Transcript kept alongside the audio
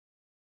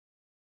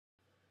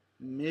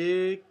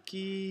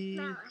Mickey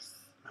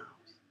Mouse.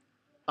 Mouse.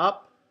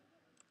 Up,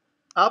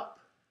 up,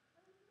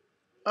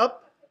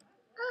 up,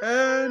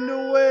 and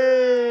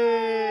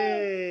away.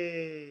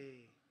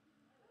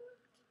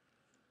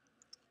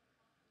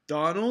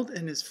 Donald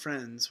and his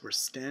friends were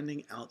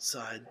standing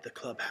outside the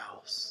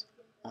clubhouse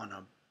on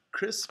a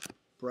crisp,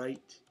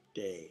 bright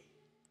day.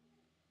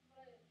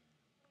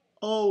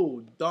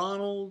 "Oh,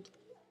 Donald,"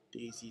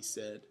 Daisy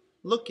said,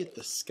 "look at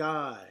the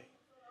sky.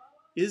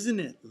 Isn't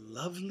it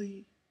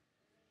lovely?"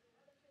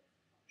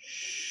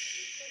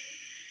 "Shh,"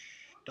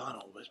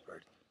 Donald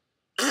whispered.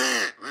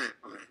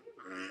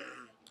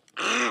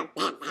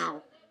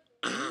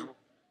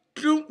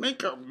 "Don't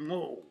make a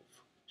move.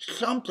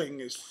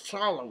 Something is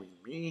following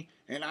me,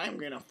 and I'm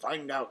going to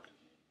find out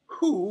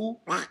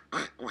who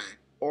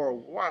or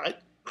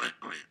what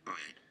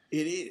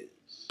it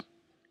is."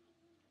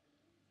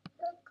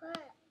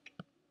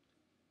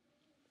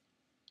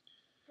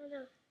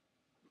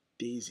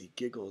 Daisy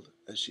giggled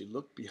as she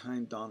looked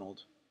behind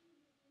Donald.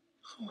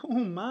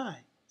 "Oh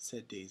my,"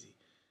 said Daisy.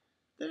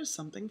 "There's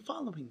something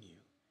following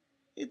you.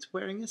 It's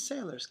wearing a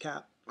sailor's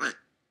cap,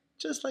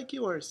 just like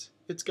yours.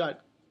 It's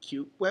got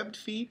cute webbed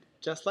feet,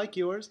 just like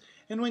yours,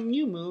 and when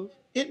you move,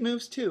 it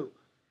moves too."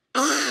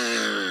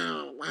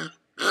 Phooey.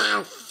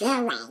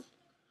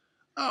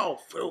 "Oh,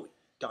 phooey,"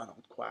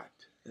 Donald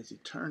quacked as he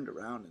turned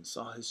around and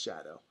saw his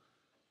shadow.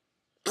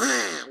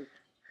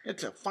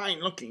 "It's a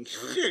fine-looking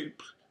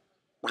shape,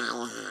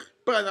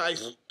 but I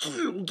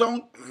still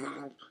don't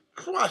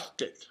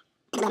trust it."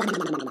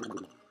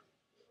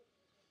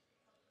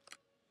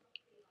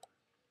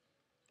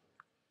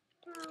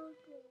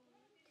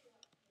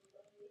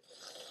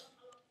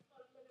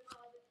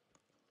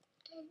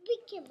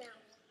 Mickey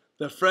Mouse.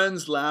 The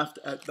friends laughed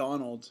at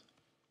Donald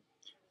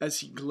as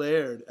he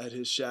glared at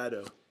his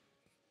shadow.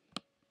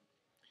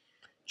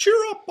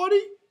 "Cheer up,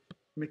 buddy,"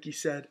 Mickey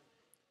said.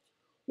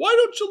 "Why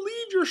don't you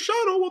leave your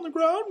shadow on the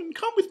ground and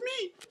come with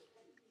me?"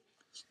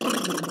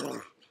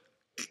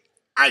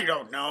 "I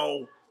don't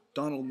know,"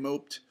 Donald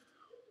moped.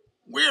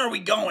 "Where are we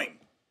going?"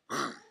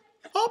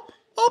 "Up,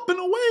 up and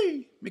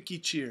away," Mickey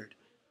cheered.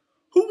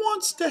 "Who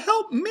wants to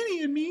help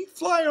Minnie and me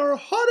fly our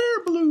hot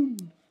air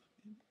balloon?"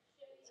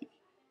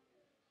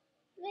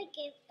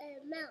 Mickey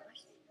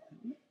Mouse.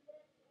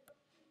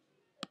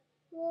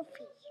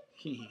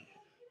 Wolfie.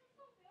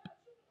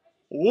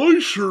 "I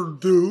sure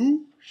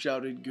do,"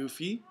 shouted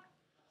Goofy.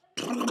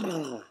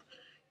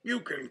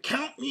 "You can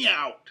count me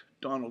out,"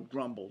 Donald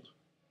grumbled.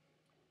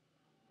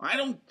 "I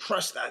don't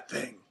trust that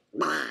thing.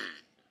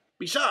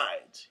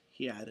 Besides,"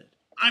 he added,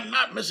 "I'm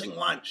not missing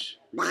lunch."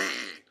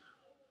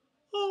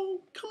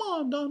 "Oh, come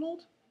on,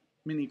 Donald,"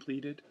 Minnie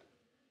pleaded.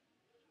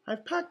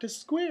 "I've packed a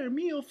square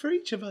meal for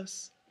each of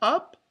us.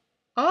 Up,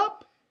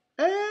 up,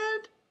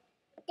 and..."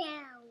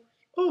 Down.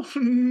 "Oh,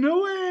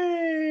 no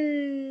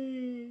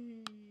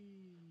way!"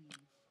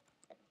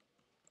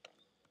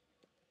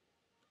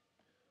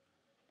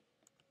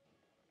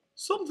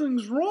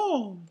 "Something's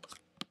wrong.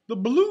 The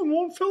balloon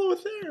won't fill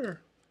with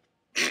air."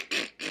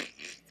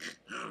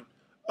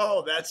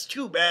 "Oh, that's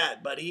too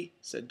bad, buddy,"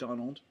 said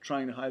Donald,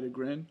 trying to hide a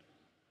grin.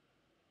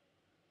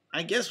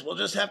 "I guess we'll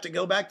just have to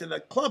go back to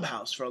the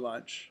clubhouse for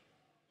lunch."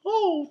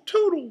 "Oh,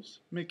 Toodles,"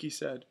 Mickey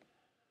said.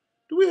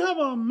 "Do we have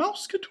a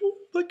mouse-catool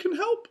that can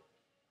help?"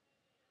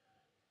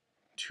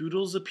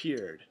 Toodles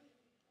appeared.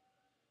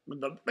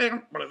 "Do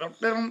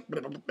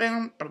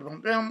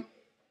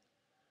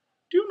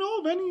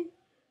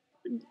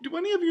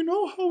any of you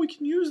know how we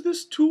can use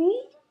this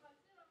tool?"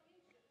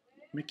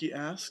 Mickey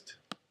asked.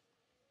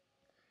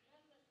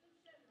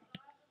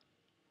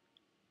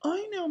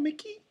 "I know,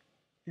 Mickey,"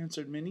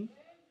 answered Minnie.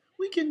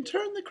 "We can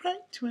turn the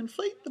crank to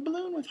inflate the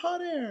balloon with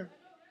hot air."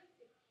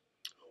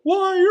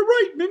 "Why, you're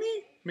right,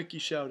 Minnie," Mickey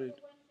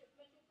shouted.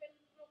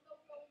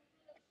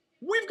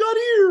 "We've got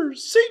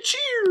ears! Say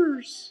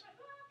cheers!"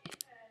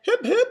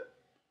 "Hip, hip!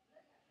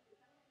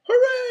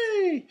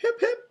 Hooray! Hip,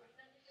 hip!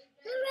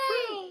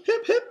 Hooray!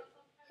 Hip, hip!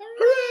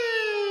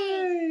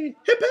 Hooray!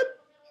 Hip,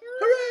 hip!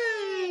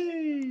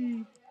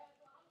 Hooray!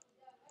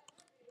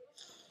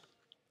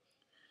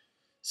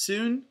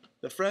 Soon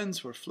the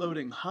friends were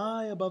floating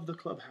high above the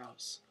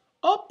clubhouse.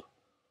 Up,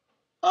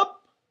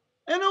 up,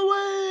 and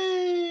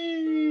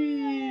away!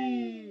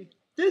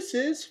 This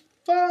is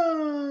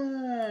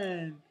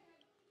fun!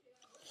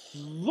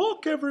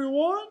 Look,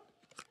 everyone!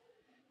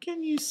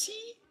 Can you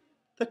see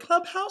the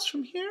clubhouse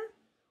from here?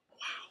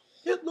 Wow,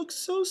 it looks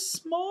so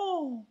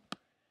small.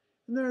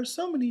 And there are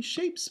so many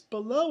shapes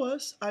below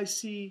us. I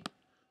see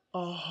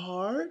a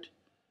heart,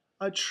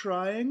 a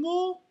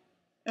triangle,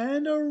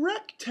 and a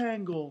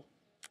rectangle.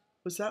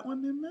 Was that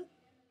one, Mimma?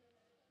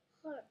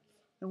 Heart.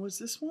 And was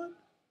this one?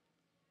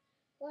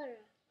 Water.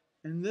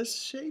 And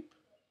this shape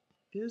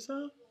is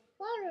a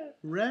Water.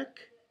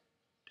 rectangle.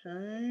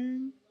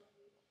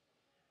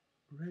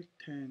 Big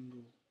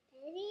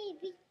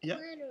Yep.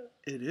 water.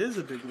 It is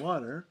a big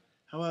water.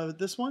 How about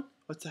this one?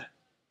 What's that?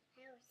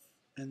 House.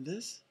 And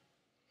this?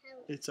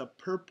 House. It's a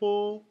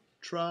purple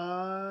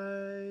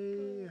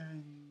triangle.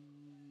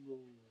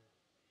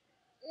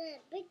 a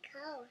big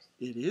house.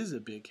 It is a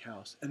big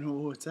house.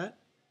 And what's that?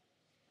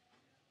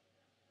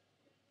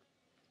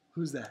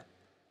 Who's that?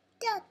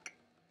 Duck.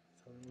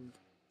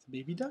 It's a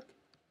baby duck?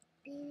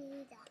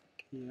 Baby duck.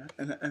 Yeah.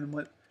 And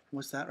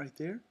what's that right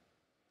there?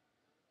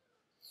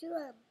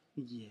 Shrub.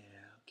 Yeah,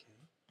 okay.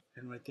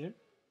 And right there?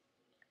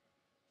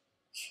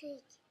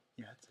 Tree.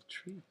 Yeah, it's a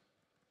tree.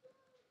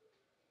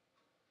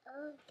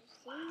 Oh,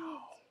 Wow.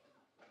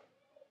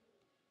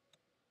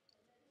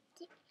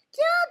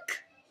 Duck.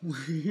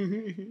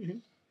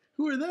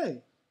 Who are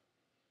they?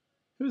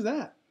 Who's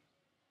that?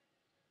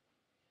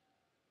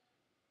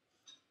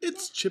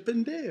 It's Chip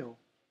and Dale.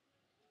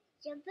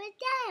 Jump it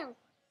down.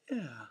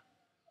 Yeah.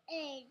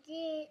 And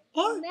the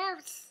What?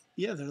 mouse.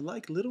 Yeah, they're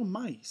like little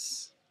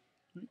mice.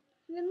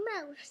 The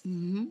mouse.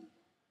 Mm-hmm.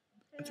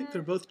 I think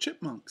they're both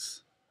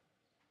chipmunks.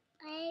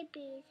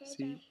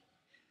 See?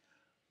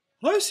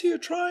 I see a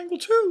triangle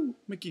too,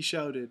 Mickey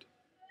shouted.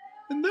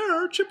 And there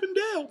are Chip and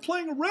Dale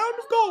playing a round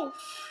of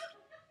golf.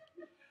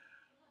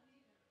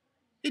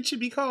 It should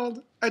be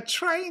called a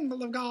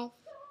triangle of golf,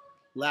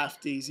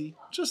 laughed Daisy.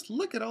 Just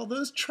look at all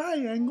those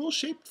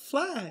triangle-shaped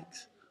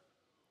flags.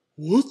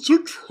 What's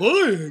a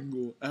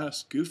triangle?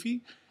 Asked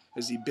Goofy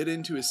as he bit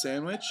into his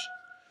sandwich.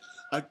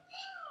 A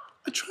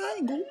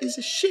triangle is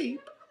a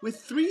shape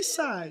with 3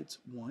 sides,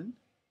 1,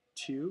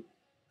 2,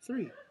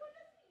 3,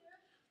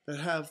 that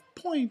have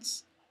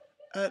points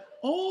at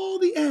all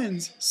the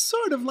ends,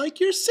 sort of like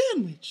your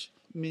sandwich,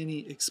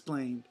 Minnie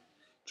explained.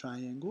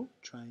 Triangle,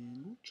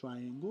 triangle,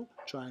 triangle,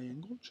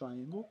 triangle,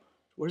 triangle.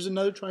 Where's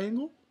another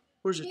triangle?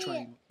 Where's a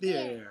triangle?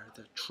 There,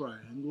 the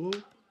triangle.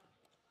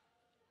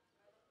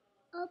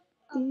 Up.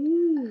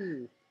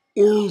 Ooh,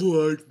 or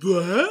like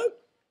that?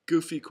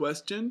 Goofy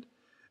questioned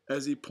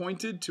as he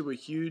pointed to a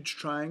huge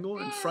triangle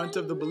in front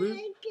of the balloon.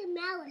 Like a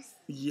mouse.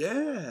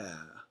 Yeah.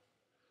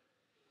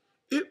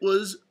 It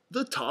was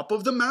the top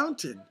of the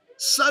mountain.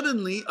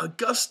 Suddenly, a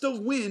gust of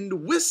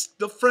wind whisked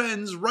the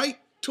friends right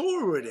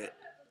toward it.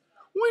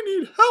 We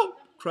need help,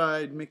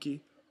 cried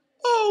Mickey.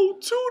 Oh,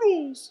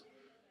 Toodles!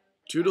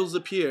 Toodles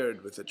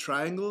appeared with a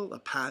triangle, a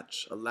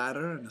patch, a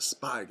ladder, and a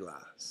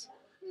spyglass.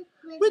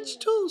 Which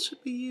tools should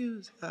we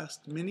use?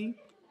 Asked Minnie.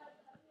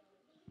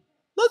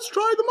 Let's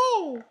try them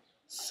all,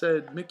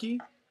 said Mickey.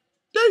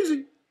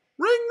 Daisy,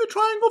 ring the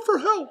triangle for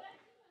help.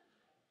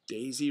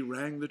 Daisy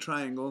rang the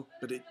triangle,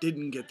 but it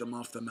didn't get them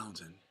off the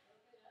mountain.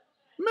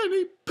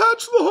 Minnie,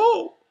 patch the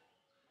hole.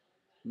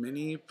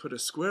 Minnie put a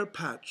square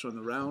patch on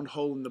the round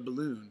hole in the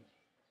balloon,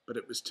 but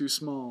it was too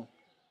small.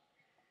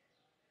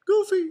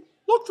 Goofy,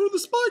 look through the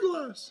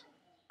spyglass.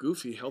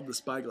 Goofy held the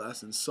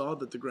spyglass and saw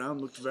that the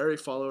ground looked very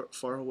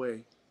far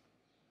away.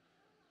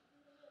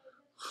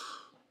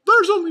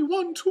 There's only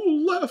one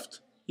tool left,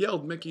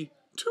 yelled Mickey.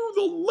 To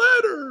the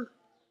ladder!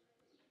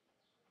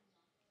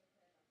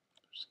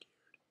 They're scared.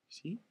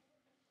 See?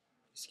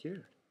 He's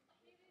scared.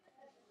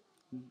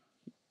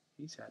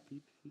 He's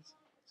happy, but he's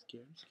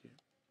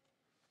scared.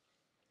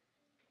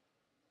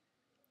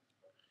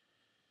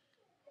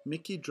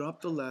 Mickey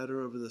dropped the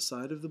ladder over the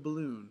side of the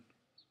balloon.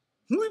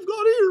 We've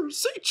got ears!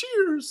 Say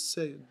cheers,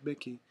 said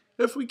Mickey.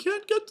 If we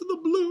can't get to the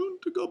balloon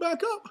to go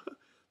back up,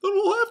 then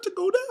we'll have to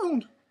go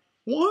down.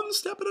 One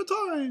step at a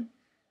time.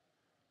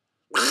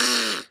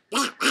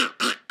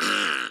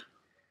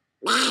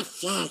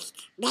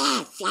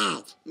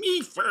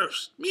 Me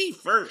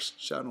first,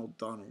 shouted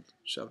Donald.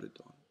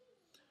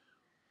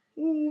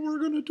 Oh, we're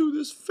going to do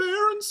this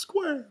fair and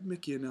square,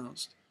 Mickey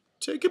announced.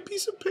 Take a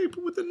piece of paper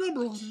with a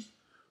number on it.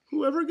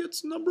 Whoever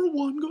gets number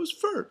 1 goes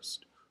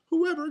first.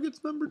 Whoever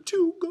gets number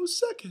 2 goes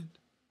second.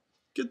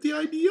 Get the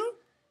idea?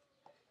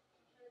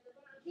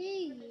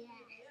 Yeah.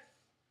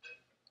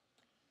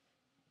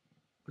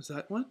 Was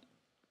that one?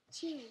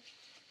 2.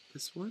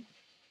 This one?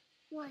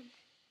 1.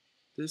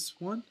 This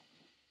one?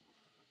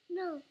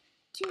 No.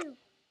 2.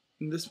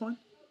 And this one?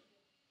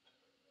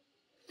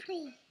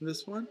 3. And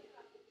this one?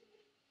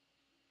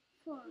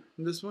 4.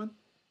 And this one?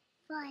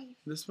 5. And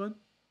this one?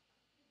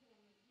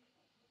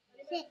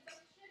 6.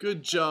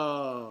 Good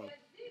job.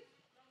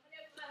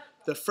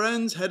 The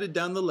friends headed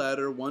down the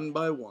ladder one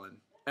by one.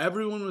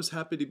 Everyone was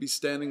happy to be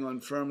standing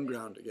on firm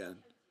ground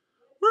again.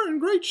 We're in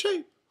great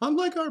shape,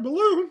 unlike our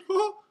balloon,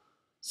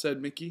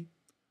 said Mickey.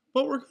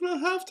 But we're going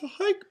to have to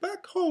hike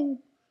back home.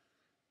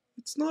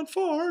 It's not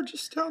far,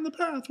 just down the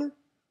path, or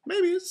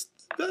maybe it's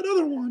that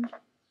other one.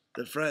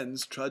 The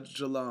friends trudged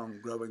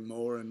along, growing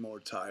more and more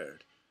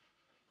tired.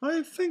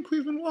 I think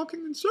we've been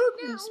walking in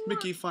circles,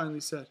 Mickey finally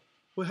said.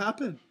 What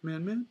happened,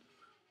 Man?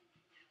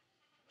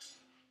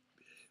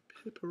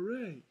 Hip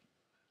hooray.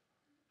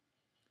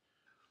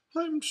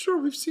 I'm sure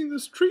we've seen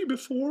this tree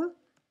before.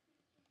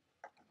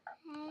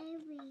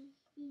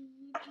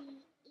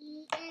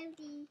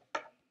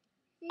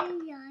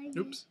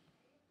 Oops.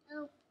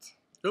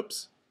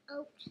 Oops.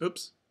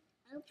 Oops.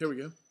 Here we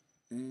go.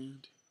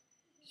 And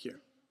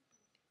here.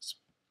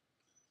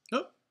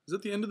 Oh, is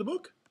that the end of the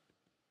book?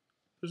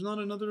 There's not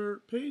another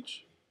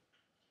page?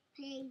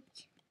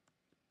 Page.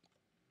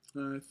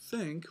 I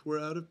think we're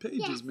out of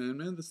pages, Yes. Man.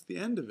 That's the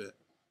end of it.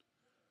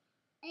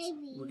 A,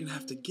 B. We're going to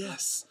have to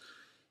guess.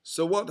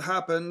 So what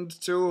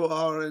happened to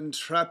our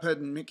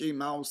intrepid Mickey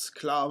Mouse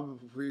Club?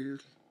 We'll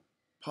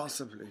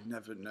possibly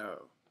never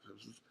know.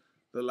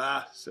 The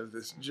last of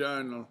this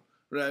journal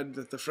read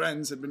that the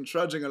friends had been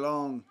trudging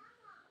along.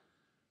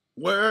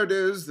 Word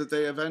is that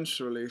they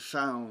eventually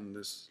found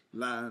this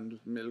land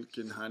of milk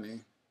and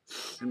honey,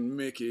 and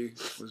Mickey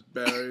was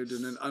buried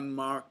in an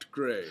unmarked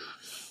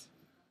grave,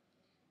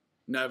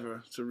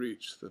 never to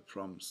reach the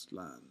promised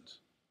land.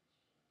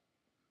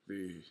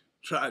 The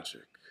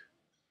tragic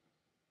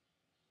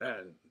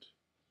end.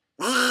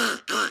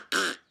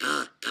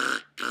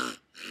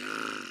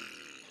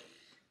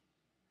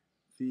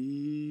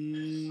 The